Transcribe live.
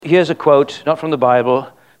here's a quote, not from the Bible,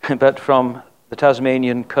 but from the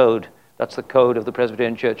Tasmanian Code. That's the code of the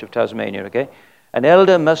Presbyterian Church of Tasmania, okay? An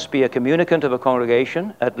elder must be a communicant of a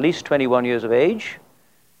congregation, at least 21 years of age,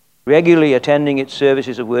 regularly attending its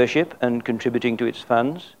services of worship and contributing to its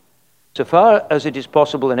funds. So far as it is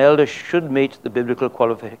possible, an elder should meet the biblical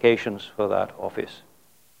qualifications for that office.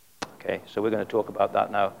 Okay, so we're going to talk about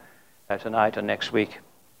that now tonight and next week.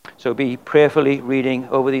 So be prayerfully reading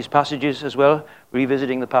over these passages as well,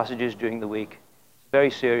 revisiting the passages during the week. It's a very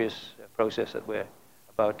serious process that we're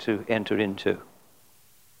about to enter into.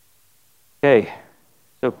 Okay,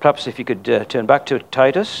 so perhaps if you could turn back to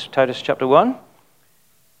Titus chapter 1.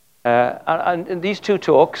 And in these two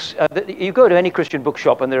talks, you go to any Christian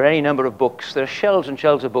bookshop and there are any number of books. There are shelves and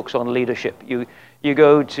shelves of books on leadership. You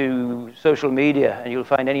go to social media and you'll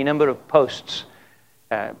find any number of posts,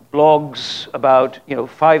 blogs about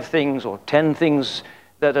 5 things or 10 things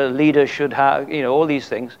that a leader should have, all these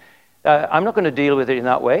things. I'm not going to deal with it in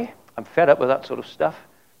that way. I'm fed up with that sort of stuff.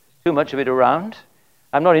 There's too much of it around.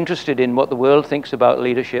 I'm not interested in what the world thinks about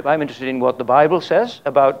leadership. I'm interested in what the Bible says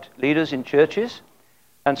about leaders in churches.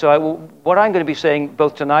 And so what I'm going to be saying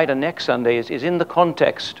both tonight and next Sunday is in the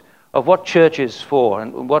context of what church is for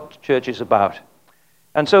and what church is about.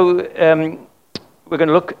 And so we're going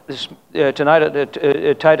to look tonight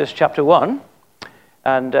at Titus chapter 1.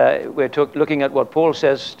 And we're looking at what Paul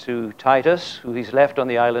says to Titus, who he's left on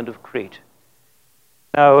the island of Crete.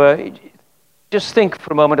 Now, just think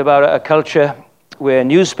for a moment about a culture where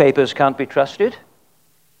newspapers can't be trusted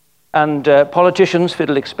and politicians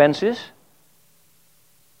fiddle expenses.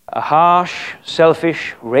 A harsh,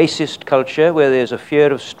 selfish, racist culture where there's a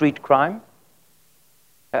fear of street crime.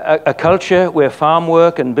 A culture where farm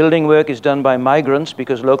work and building work is done by migrants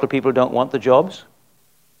because local people don't want the jobs.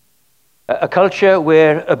 A culture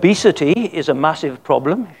where obesity is a massive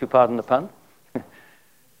problem, if you pardon the pun.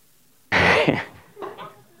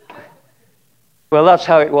 Well, that's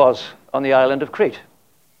how it was on the island of Crete,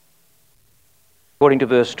 according to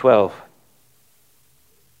verse 12.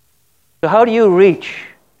 So how do you reach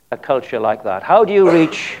a culture like that? How do you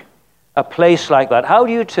reach a place like that? How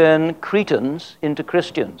do you turn Cretans into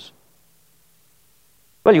Christians?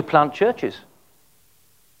 Well, you plant churches.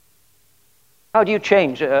 How do you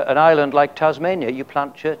change an island like Tasmania? You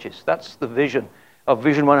plant churches. That's the vision of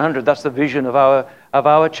Vision 100. That's the vision of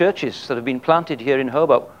our churches that have been planted here in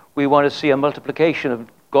Hobart. We want to see a multiplication of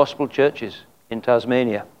gospel churches in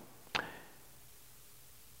Tasmania.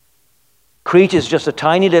 Crete is just a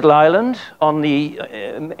tiny little island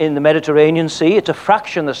in the Mediterranean Sea. It's a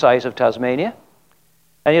fraction the size of Tasmania.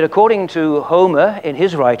 And yet, according to Homer in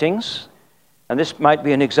his writings, and this might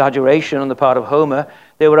be an exaggeration on the part of Homer,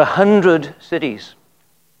 there were 100 cities,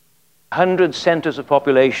 100 centers of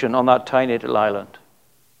population on that tiny little island.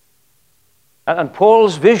 And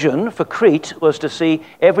Paul's vision for Crete was to see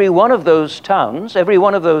every one of those towns, every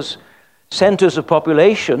one of those centers of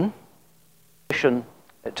population,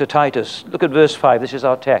 to Titus. Look at verse 5. This is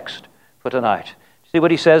our text for tonight. See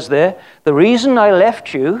what he says there? The reason I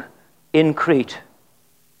left you in Crete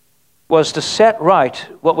was to set right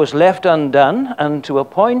what was left undone and to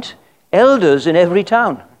appoint elders in every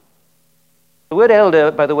town. The word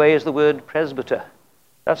elder, by the way, is the word presbyter.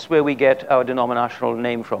 That's where we get our denominational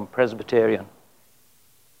name from, Presbyterian.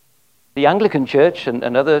 The Anglican Church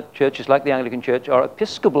and other churches like the Anglican Church are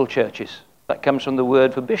Episcopal churches. That comes from the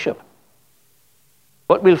word for bishop.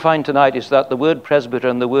 What we'll find tonight is that the word presbyter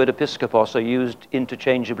and the word episkopos are used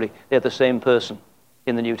interchangeably. They're the same person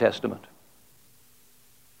in the New Testament.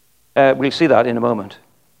 We'll see that in a moment.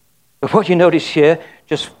 But what you notice here,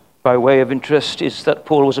 just by way of interest, is that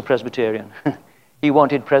Paul was a Presbyterian. He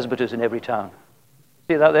wanted presbyters in every town.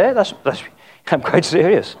 See that there? I'm quite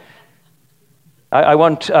serious.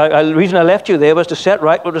 The reason I left you there was to set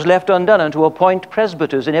right what was left undone and to appoint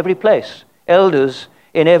presbyters in every place, elders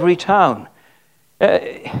in every town.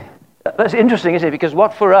 That's interesting, isn't it? Because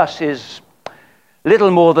what for us is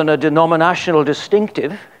little more than a denominational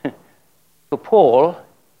distinctive, for Paul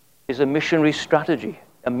is a missionary strategy,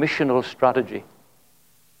 a missional strategy.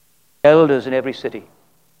 Elders in every city,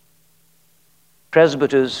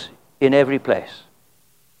 presbyters in every place.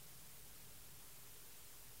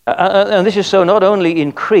 And this is so not only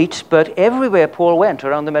in Crete, but everywhere Paul went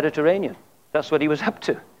around the Mediterranean. That's what he was up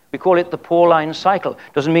to. We call it the Pauline cycle.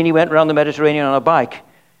 Doesn't mean he went around the Mediterranean on a bike.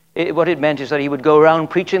 What it meant is that he would go around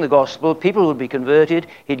preaching the gospel, people would be converted,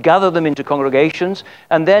 he'd gather them into congregations,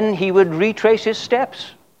 and then he would retrace his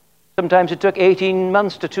steps. Sometimes it took 18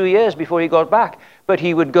 months to 2 years before he got back, but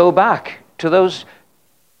he would go back to those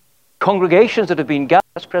congregations that have been gathered.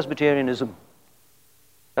 That's Presbyterianism.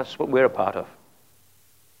 That's what we're a part of.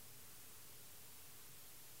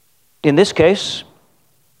 In this case,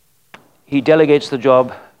 he delegates the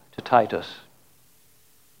job to Titus.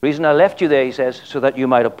 The reason I left you there, he says, so that you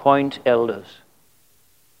might appoint elders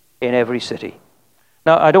in every city.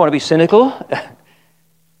 Now, I don't want to be cynical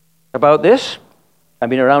about this. I've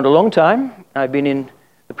been around a long time. I've been in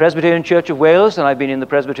the Presbyterian Church of Wales, and I've been in the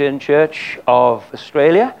Presbyterian Church of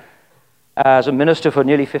Australia as a minister for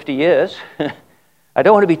nearly 50 years. I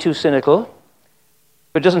don't want to be too cynical,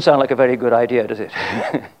 but it doesn't sound like a very good idea, does it?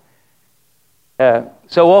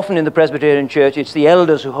 So often in the Presbyterian Church, it's the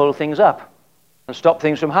elders who hold things up and stop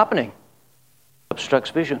things from happening. Obstructs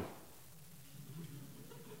vision.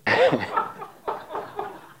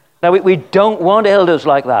 Now, we don't want elders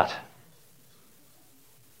like that.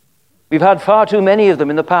 We've had far too many of them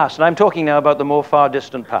in the past, and I'm talking now about the more far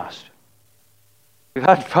distant past. We've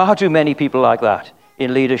had far too many people like that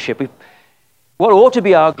in leadership. What ought to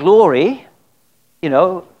be our glory,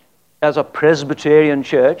 as a Presbyterian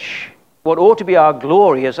church, what ought to be our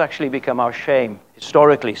glory has actually become our shame,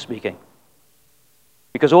 historically speaking.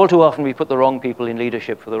 Because all too often we put the wrong people in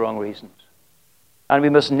leadership for the wrong reasons. And we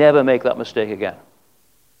must never make that mistake again,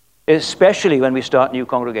 especially when we start new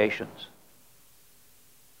congregations.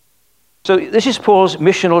 So this is Paul's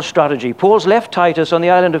missional strategy. Paul's left Titus on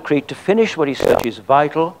the island of Crete to finish what he said is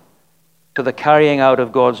vital to the carrying out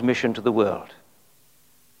of God's mission to the world.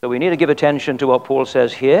 So we need to give attention to what Paul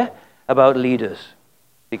says here about leaders,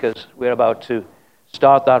 because we're about to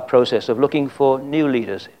start that process of looking for new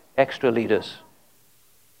leaders, extra leaders.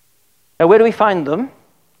 Now, where do we find them?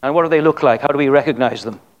 And what do they look like? How do we recognize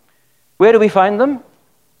them? Where do we find them?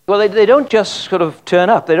 Well, they don't just sort of turn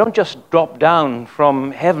up. They don't just drop down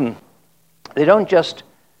from heaven. They don't just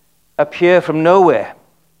appear from nowhere.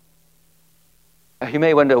 You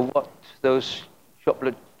may wonder what those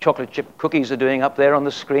chocolate chip cookies are doing up there on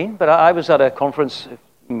the screen, but I was at a conference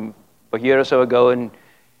a year or so ago and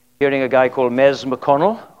hearing a guy called Mez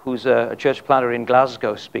McConnell, who's a church planter in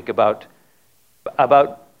Glasgow, speak about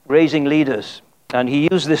raising leaders. And he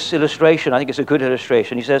used this illustration. I think it's a good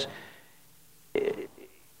illustration. He says,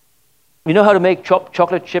 you know how to make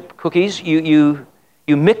chocolate chip cookies? You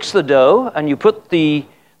mix the dough, and you put the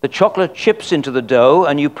chocolate chips into the dough,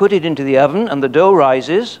 and you put it into the oven, and the dough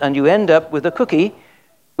rises, and you end up with a cookie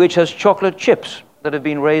which has chocolate chips that have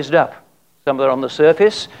been raised up. Some are on the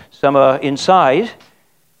surface, some are inside,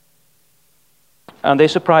 and they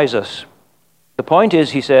surprise us. The point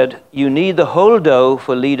is, he said, you need the whole dough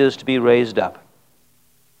for leaders to be raised up.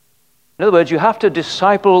 In other words, you have to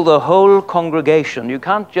disciple the whole congregation. You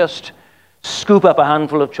can't just scoop up a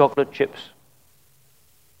handful of chocolate chips.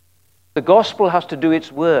 The gospel has to do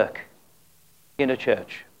its work in a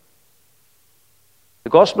church. The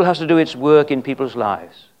gospel has to do its work in people's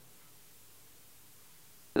lives.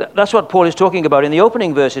 That's what Paul is talking about in the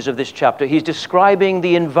opening verses of this chapter. He's describing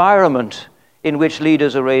the environment in which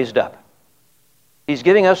leaders are raised up. He's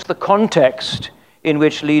giving us the context in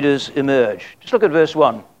which leaders emerge. Just look at verse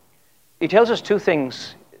 1. He tells us two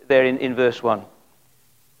things there in verse 1.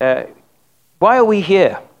 Why are we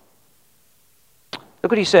here?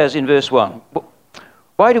 Look what he says in verse 1.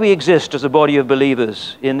 Why do we exist as a body of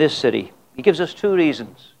believers in this city? He gives us two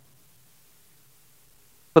reasons.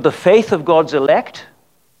 For the faith of God's elect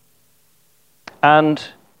and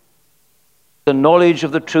the knowledge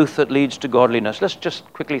of the truth that leads to godliness. Let's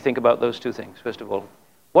just quickly think about those two things, first of all.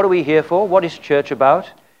 What are we here for? What is church about?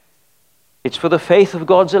 It's for the faith of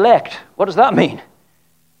God's elect. What does that mean?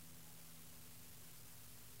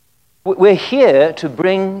 We're here to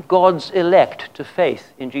bring God's elect to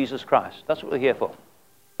faith in Jesus Christ. That's what we're here for.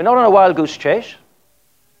 We're not on a wild goose chase.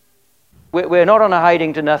 We're not on a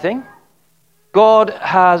hiding to nothing. God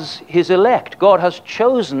has his elect. God has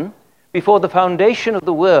chosen before the foundation of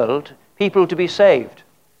the world people to be saved.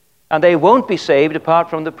 And they won't be saved apart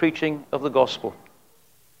from the preaching of the gospel.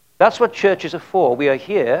 That's what churches are for. We are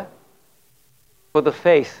here for the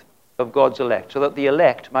faith of God's elect, so that the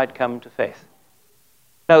elect might come to faith.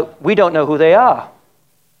 Now, we don't know who they are.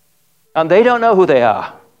 And they don't know who they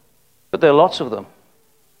are. But there are lots of them.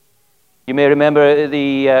 You may remember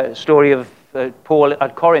the story of Paul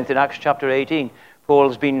at Corinth in Acts chapter 18.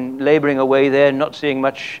 Paul's been laboring away there, not seeing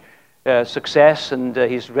much success, and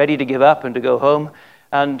he's ready to give up and to go home.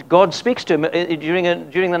 And God speaks to him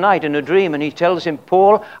during the night in a dream, and he tells him,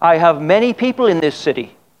 Paul, I have many people in this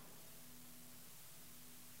city.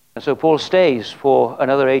 And so Paul stays for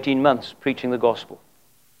another 18 months preaching the gospel,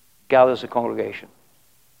 gathers a congregation.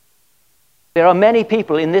 There are many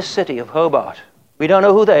people in this city of Hobart. We don't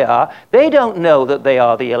know who they are. They don't know that they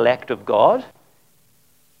are the elect of God.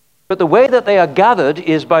 But the way that they are gathered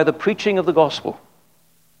is by the preaching of the gospel.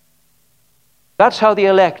 That's how the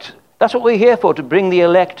elect That's what we're here for, to bring the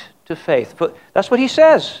elect to faith. That's what he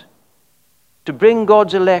says, to bring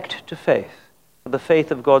God's elect to faith, for the faith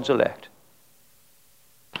of God's elect.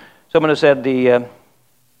 Someone has said the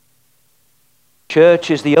church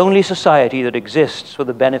is the only society that exists for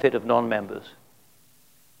the benefit of non-members.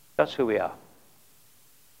 That's who we are.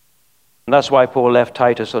 And that's why Paul left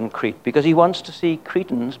Titus on Crete, because he wants to see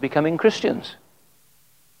Cretans becoming Christians.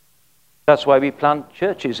 That's why we plant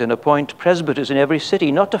churches and appoint presbyters in every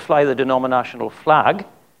city, not to fly the denominational flag,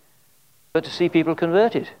 but to see people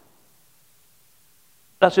converted.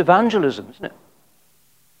 That's evangelism, isn't it?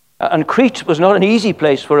 And Crete was not an easy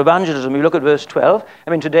place for evangelism. You look at verse 12. I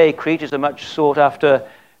mean, today Crete is a much sought-after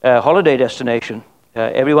holiday destination.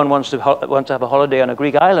 Everyone wants to have a holiday on a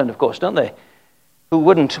Greek island, of course, don't they? Who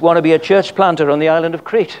wouldn't want to be a church planter on the island of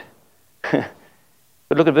Crete? But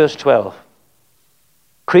look at verse 12.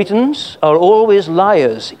 Cretans are always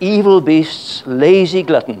liars, evil beasts, lazy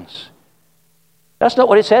gluttons. That's not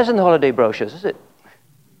what it says in the holiday brochures, is it?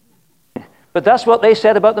 But that's what they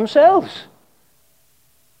said about themselves.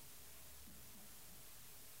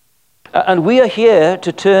 And we are here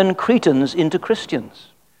to turn Cretans into Christians.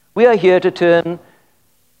 We are here to turn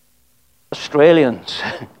Australians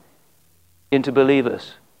into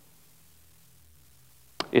believers.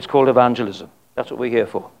 It's called evangelism. That's what we're here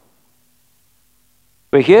for.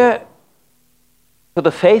 We're here for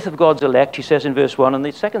the faith of God's elect, he says in verse 1. And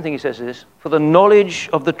the second thing he says is, for the knowledge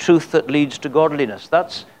of the truth that leads to godliness.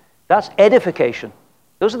 That's edification.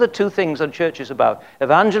 Those are the two things that church is about.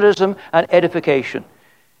 Evangelism and edification.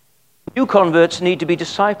 New converts need to be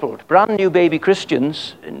discipled. Brand new baby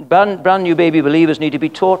Christians, brand new baby believers need to be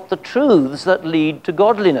taught the truths that lead to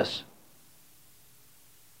godliness.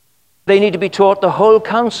 They need to be taught the whole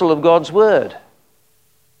counsel of God's word.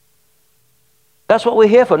 That's what we're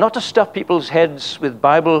here for, not to stuff people's heads with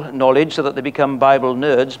Bible knowledge so that they become Bible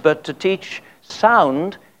nerds, but to teach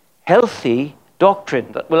sound, healthy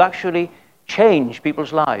doctrine that will actually change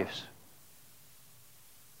people's lives.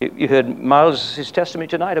 You heard Miles' testimony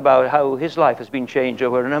tonight about how his life has been changed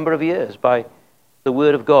over a number of years by the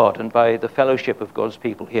Word of God and by the fellowship of God's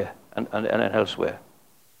people here and elsewhere.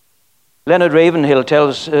 Leonard Ravenhill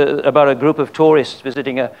tells about a group of tourists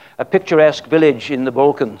visiting a picturesque village in the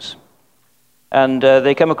Balkans. And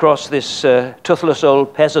they come across this toothless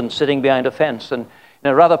old peasant sitting behind a fence. And in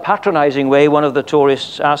a rather patronizing way, one of the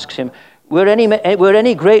tourists asks him, were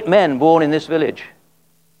any great men born in this village?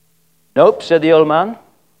 Nope, said the old man.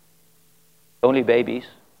 Only babies.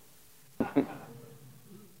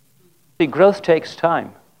 See, growth takes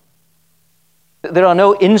time. There are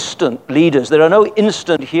no instant leaders. There are no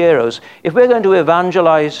instant heroes. If we're going to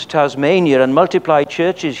evangelize Tasmania and multiply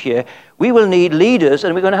churches here, we will need leaders,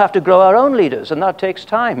 and we're going to have to grow our own leaders, and that takes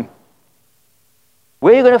time.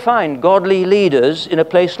 Where are you going to find godly leaders in a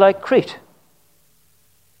place like Crete?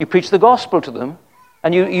 You preach the gospel to them,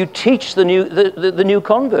 and you teach the new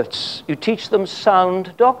converts. You teach them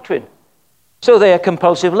sound doctrine. So they are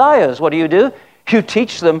compulsive liars. What do? You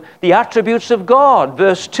teach them the attributes of God.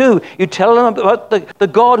 Verse 2, you tell them about the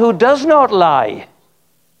God who does not lie.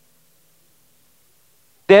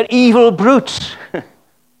 They're evil brutes.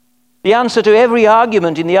 The answer to every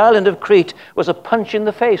argument in the island of Crete was a punch in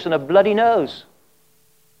the face and a bloody nose.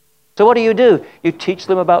 So what do? You teach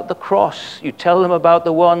them about the cross. You tell them about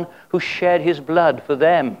the one who shed his blood for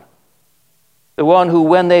them. The one who,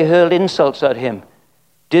 when they hurled insults at him,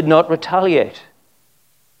 did not retaliate.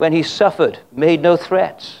 When he suffered, made no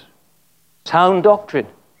threats. Sound doctrine.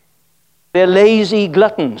 They're lazy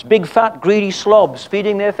gluttons, big, fat, greedy slobs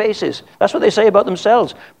feeding their faces. That's what they say about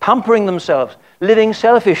themselves, pampering themselves, living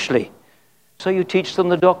selfishly. So you teach them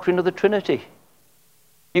the doctrine of the Trinity.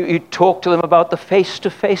 You talk to them about the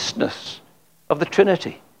face-to-faceness of the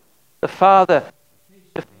Trinity. The Father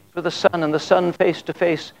face-to-face with the Son, and the Son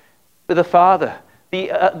face-to-face with the Father.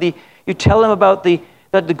 You tell them about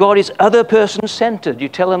that God is other person-centered. You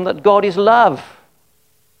tell them that God is love.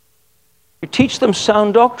 You teach them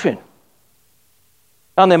sound doctrine.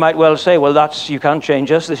 And they might well say, well, you can't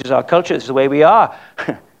change us. This is our culture. This is the way we are.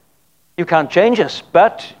 You can't change us.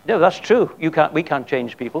 But, no, that's true. We can't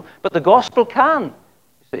change people. But the gospel can,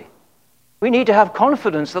 you see. We need to have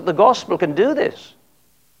confidence that the gospel can do this.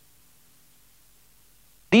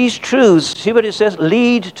 These truths, see what it says,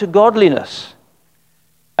 lead to godliness.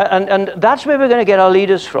 And that's where we're going to get our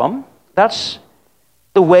leaders from. That's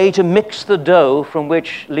the way to mix the dough from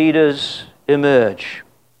which leaders emerge.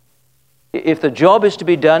 If the job is to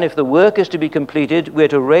be done, if the work is to be completed, we're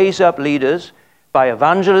to raise up leaders by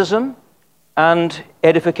evangelism and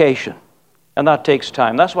edification. And that takes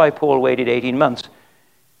time. That's why Paul waited 18 months.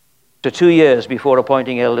 to 2 years before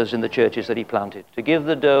appointing elders in the churches that he planted, to give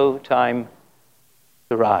the dough time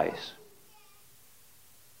to rise.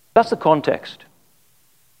 That's the context.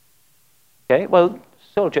 Okay, well,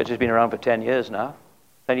 Soul Church has been around for 10 years now.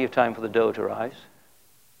 Plenty of time for the dough to rise.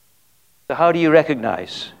 So how do you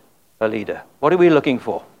recognize a leader? What are we looking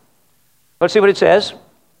for? Let's see what it says.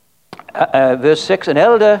 Verse 6, an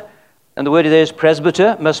elder, and the word there is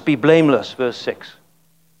presbyter, must be blameless, verse 6.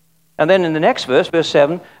 And then in the next verse, verse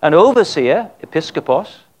 7, an overseer, episkopos,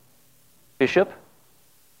 bishop,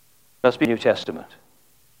 must be New Testament.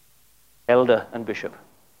 Elder and bishop,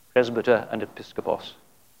 presbyter and episkopos.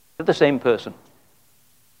 They're the same person.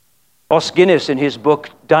 Os Guinness, in his book,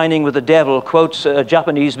 Dining with the Devil, quotes a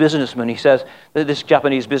Japanese businessman. He says, this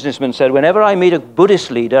Japanese businessman said, whenever I meet a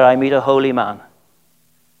Buddhist leader, I meet a holy man.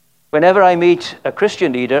 Whenever I meet a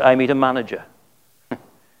Christian leader, I meet a manager.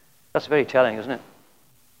 That's very telling, isn't it?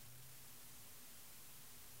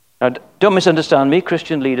 Now, don't misunderstand me.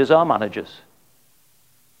 Christian leaders are managers.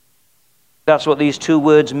 That's what these two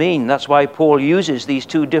words mean. That's why Paul uses these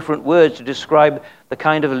two different words to describe the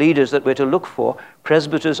kind of leaders that we're to look for.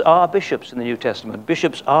 Presbyters are bishops in the New Testament.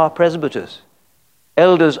 Bishops are presbyters.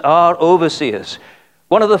 Elders are overseers.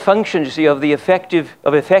 One of the functions, you see, of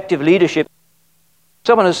effective leadership,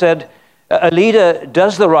 someone has said, a leader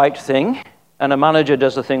does the right thing and a manager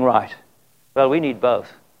does the thing right. Well, we need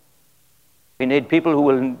both. We need people who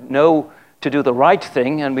will know to do the right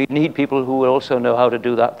thing, and we need people who will also know how to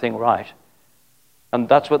do that thing right. And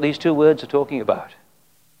that's what these two words are talking about.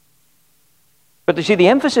 But you see, the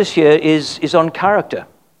emphasis here is on character.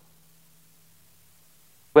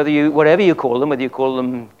 Whatever you call them, whether you call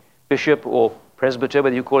them bishop or presbyter,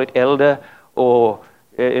 whether you call it elder or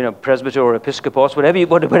presbyter or episkopos,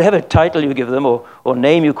 whatever title you give them or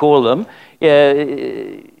name you call them,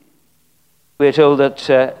 we're told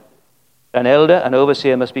that an elder, an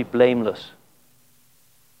overseer, must be blameless.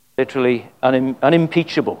 Literally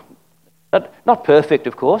unimpeachable. Not perfect,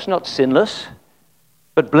 of course, not sinless,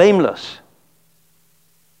 but blameless.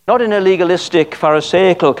 Not in a legalistic,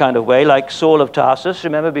 pharisaical kind of way, like Saul of Tarsus.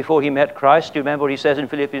 Remember, before he met Christ, do you remember what he says in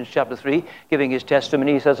Philippians chapter 3, giving his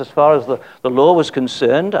testimony? He says, as far as the law was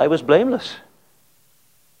concerned, I was blameless.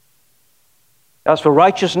 As for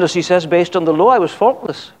righteousness, he says, based on the law, I was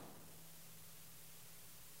faultless.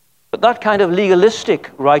 But that kind of legalistic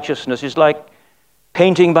righteousness is like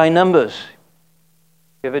painting by numbers.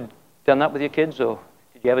 You ever done that with your kids, or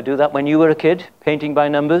did you ever do that when you were a kid, painting by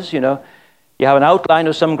numbers? You have an outline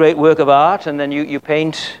of some great work of art, and then you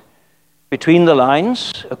paint between the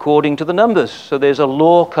lines according to the numbers. So there's a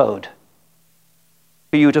law code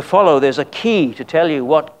for you to follow. There's a key to tell you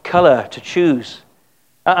what color to choose.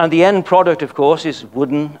 And the end product, of course, is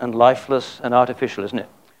wooden and lifeless and artificial, isn't it?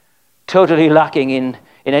 Totally lacking in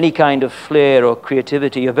any kind of flair or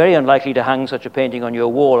creativity. You're very unlikely to hang such a painting on your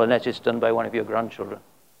wall unless it's done by one of your grandchildren.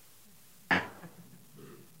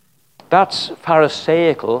 That's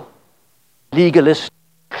pharisaical, legalist,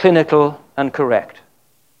 clinical, and correct.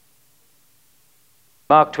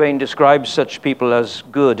 Mark Twain describes such people as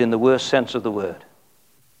good in the worst sense of the word,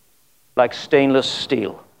 like stainless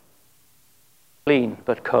steel, clean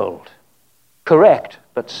but cold, correct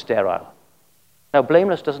but sterile. Now,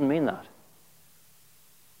 blameless doesn't mean that.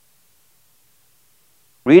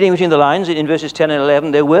 Reading between the lines in verses 10 and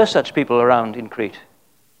 11, there were such people around in Crete.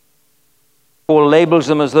 Paul labels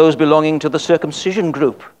them as those belonging to the circumcision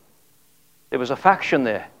group. There was a faction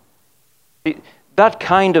there. That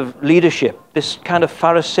kind of leadership, this kind of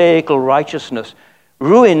pharisaical righteousness,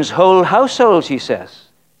 ruins whole households, he says.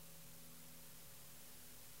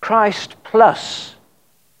 Christ plus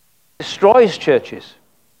destroys churches,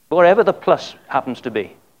 wherever the plus happens to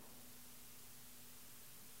be.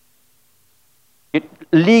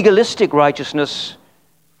 Legalistic righteousness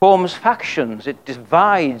forms factions. It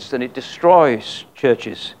divides and it destroys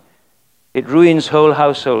churches. It ruins whole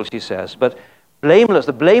households, he says. But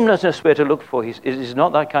the blamelessness we're to look for is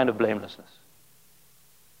not that kind of blamelessness.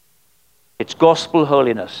 It's gospel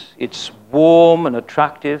holiness. It's warm and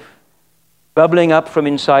attractive, bubbling up from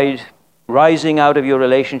inside, rising out of your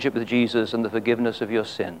relationship with Jesus and the forgiveness of your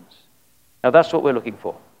sins. Now that's what we're looking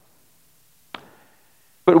for.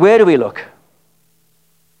 But where do we look?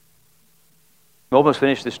 I'm almost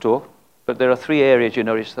finished this talk, but there are three areas you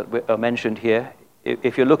notice that are mentioned here.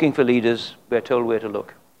 If you're looking for leaders, we're told where to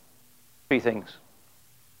look. Three things.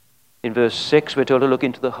 In verse 6, we're told to look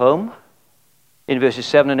into the home. In verses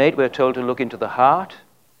 7 and 8, we're told to look into the heart.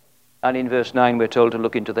 And in verse 9, we're told to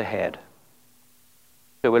look into the head.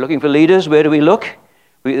 So we're looking for leaders. Where do we look?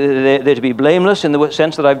 They're to be blameless in the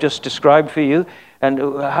sense that I've just described for you. And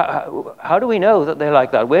how do we know that they're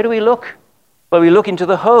like that? Where do we look? Well, we look into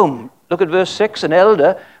the home. Look at verse 6. An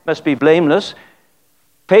elder must be blameless,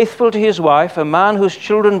 faithful to his wife, a man whose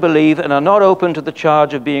children believe and are not open to the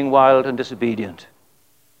charge of being wild and disobedient.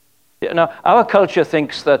 Now, our culture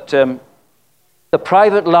thinks that the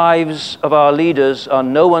private lives of our leaders are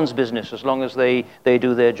no one's business as long as they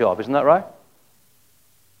do their job. Isn't that right?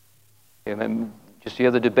 Just the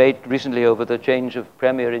other debate recently over the change of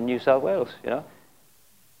Premier in New South Wales,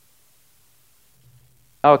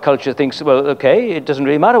 Our culture thinks, well, okay, it doesn't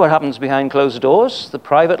really matter what happens behind closed doors. The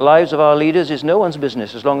private lives of our leaders is no one's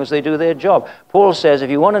business as long as they do their job. Paul says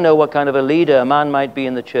if you want to know what kind of a leader a man might be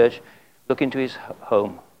in the church, look into his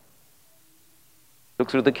home.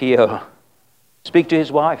 Look through the keyhole. Speak to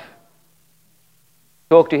his wife.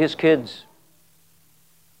 Talk to his kids.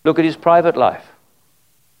 Look at his private life.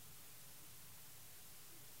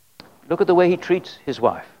 Look at the way he treats his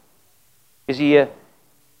wife. Is he a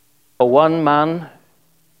one-woman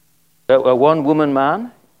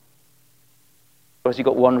man? Or has he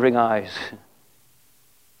got wandering eyes?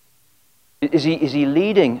 Is he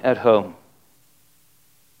leading at home?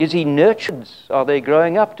 Is he nurtured? Are they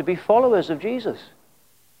growing up to be followers of Jesus?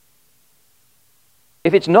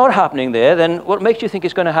 If it's not happening there, then what makes you think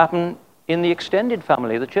it's going to happen in the extended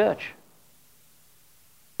family, the church?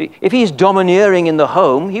 If he's domineering in the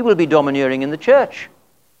home, he will be domineering in the church.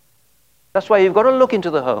 That's why you've got to look into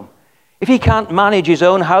the home. If he can't manage his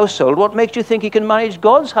own household, what makes you think he can manage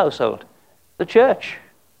God's household, the church?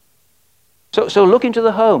 So look into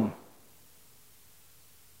the home.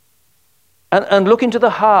 And look into the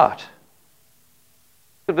heart.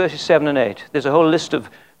 Look at verses 7 and 8. There's a whole list of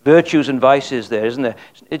virtues and vices there, isn't there?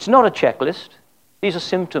 It's not a checklist. These are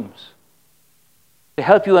symptoms to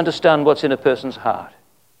help you understand what's in a person's heart.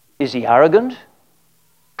 Is he arrogant,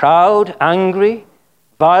 proud, angry,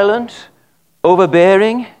 violent,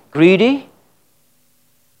 overbearing, greedy?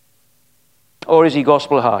 Or is he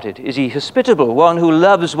gospel-hearted? Is he hospitable, one who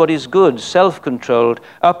loves what is good, self-controlled,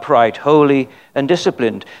 upright, holy, and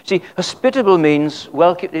disciplined? See, hospitable means,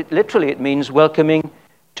 literally it means welcoming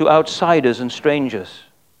to outsiders and strangers,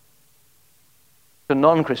 to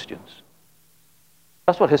non-Christians.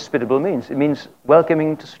 That's what hospitable means. It means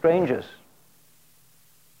welcoming to strangers.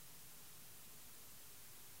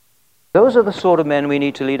 Those are the sort of men we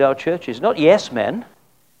need to lead our churches. Not yes men,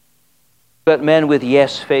 but men with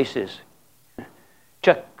yes faces.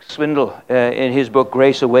 Chuck Swindoll, in his book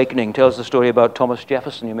Grace Awakening, tells the story about Thomas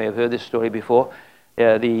Jefferson. You may have heard this story before.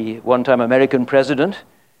 The one-time American president.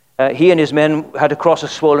 He and his men had to cross a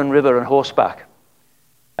swollen river on horseback.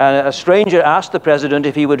 And a stranger asked the president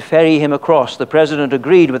if he would ferry him across. The president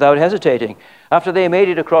agreed without hesitating. After they made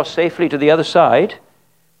it across safely to the other side,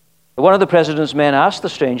 one of the president's men asked the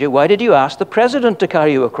stranger, "Why did you ask the president to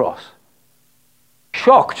carry you across?"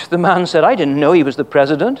 Shocked, the man said, "I didn't know he was the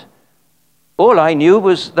president. All I knew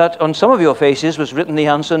was that on some of your faces was written the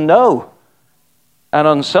answer no. And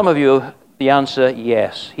on some of you, the answer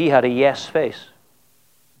yes." He had a yes face.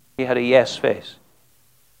 He had a yes face.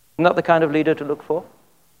 Isn't that the kind of leader to look for?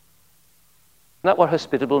 Isn't that what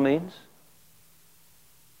hospitable means?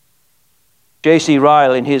 J.C.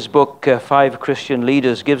 Ryle, in his book, Five Christian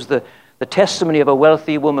Leaders, gives the testimony of a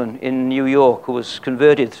wealthy woman in New York who was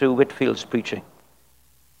converted through Whitfield's preaching.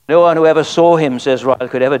 No one who ever saw him, says Ryle,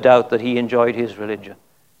 could ever doubt that he enjoyed his religion.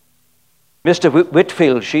 Mr.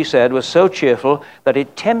 Whitfield, she said, was so cheerful that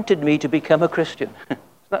it tempted me to become a Christian. Isn't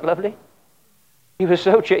that lovely? He was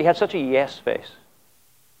so cheerful. He had such a yes face.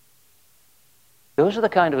 Those are the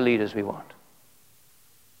kind of leaders we want.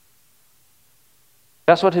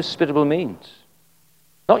 That's what hospitable means.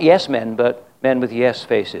 Not yes men, but men with yes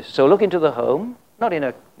faces. So look into the home, not in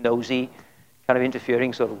a nosy, kind of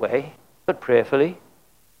interfering sort of way, but prayerfully.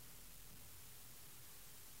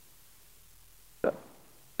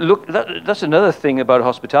 Look, that's another thing about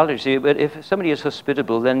hospitality. See, but if somebody is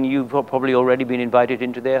hospitable, then you've probably already been invited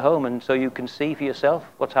into their home, and so you can see for yourself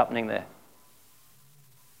what's happening there.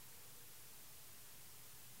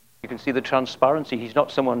 You can see the transparency. He's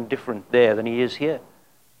not someone different there than he is here.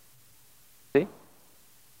 See?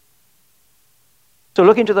 So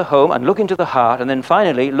look into the home and look into the heart, and then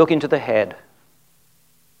finally look into the head.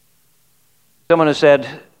 Someone has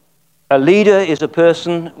said, a leader is a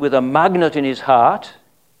person with a magnet in his heart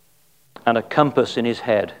and a compass in his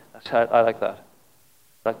head. I like that.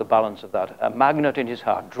 I like the balance of that. A magnet in his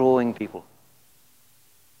heart, drawing people.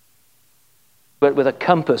 But with a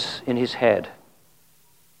compass in his head.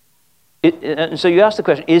 And so you ask the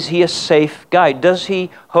question, is he a safe guide? Does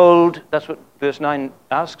he hold, that's what verse 9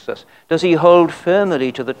 asks us, does he hold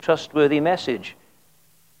firmly to the trustworthy message?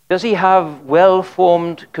 Does he have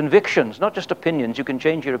well-formed convictions, not just opinions? You can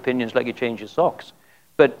change your opinions like you change your socks.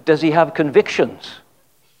 But does he have convictions?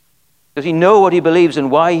 Does he know what he believes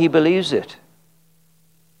and why he believes it?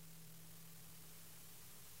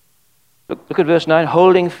 Look at verse 9.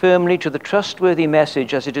 Holding firmly to the trustworthy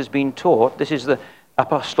message as it has been taught. This is the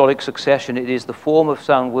apostolic succession. It is the form of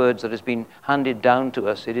sound words that has been handed down to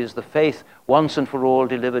us. It is the faith once and for all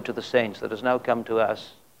delivered to the saints that has now come to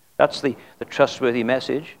us. That's the trustworthy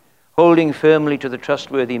message. Holding firmly to the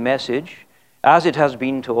trustworthy message as it has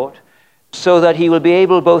been taught, so that he will be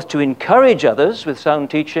able both to encourage others with sound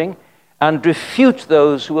teaching and refute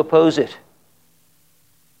those who oppose it.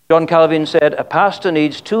 John Calvin said, a pastor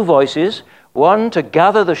needs two voices, one to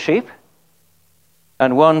gather the sheep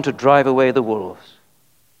and one to drive away the wolves.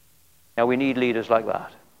 Now we need leaders like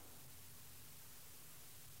that.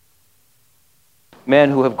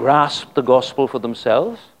 Men who have grasped the gospel for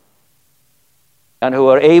themselves and who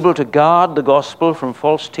are able to guard the gospel from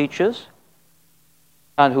false teachers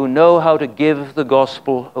and who know how to give the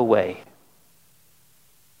gospel away.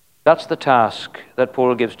 That's the task that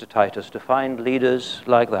Paul gives to Titus, to find leaders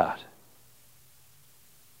like that.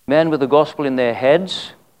 Men with the gospel in their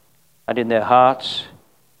heads and in their hearts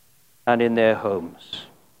and in their homes.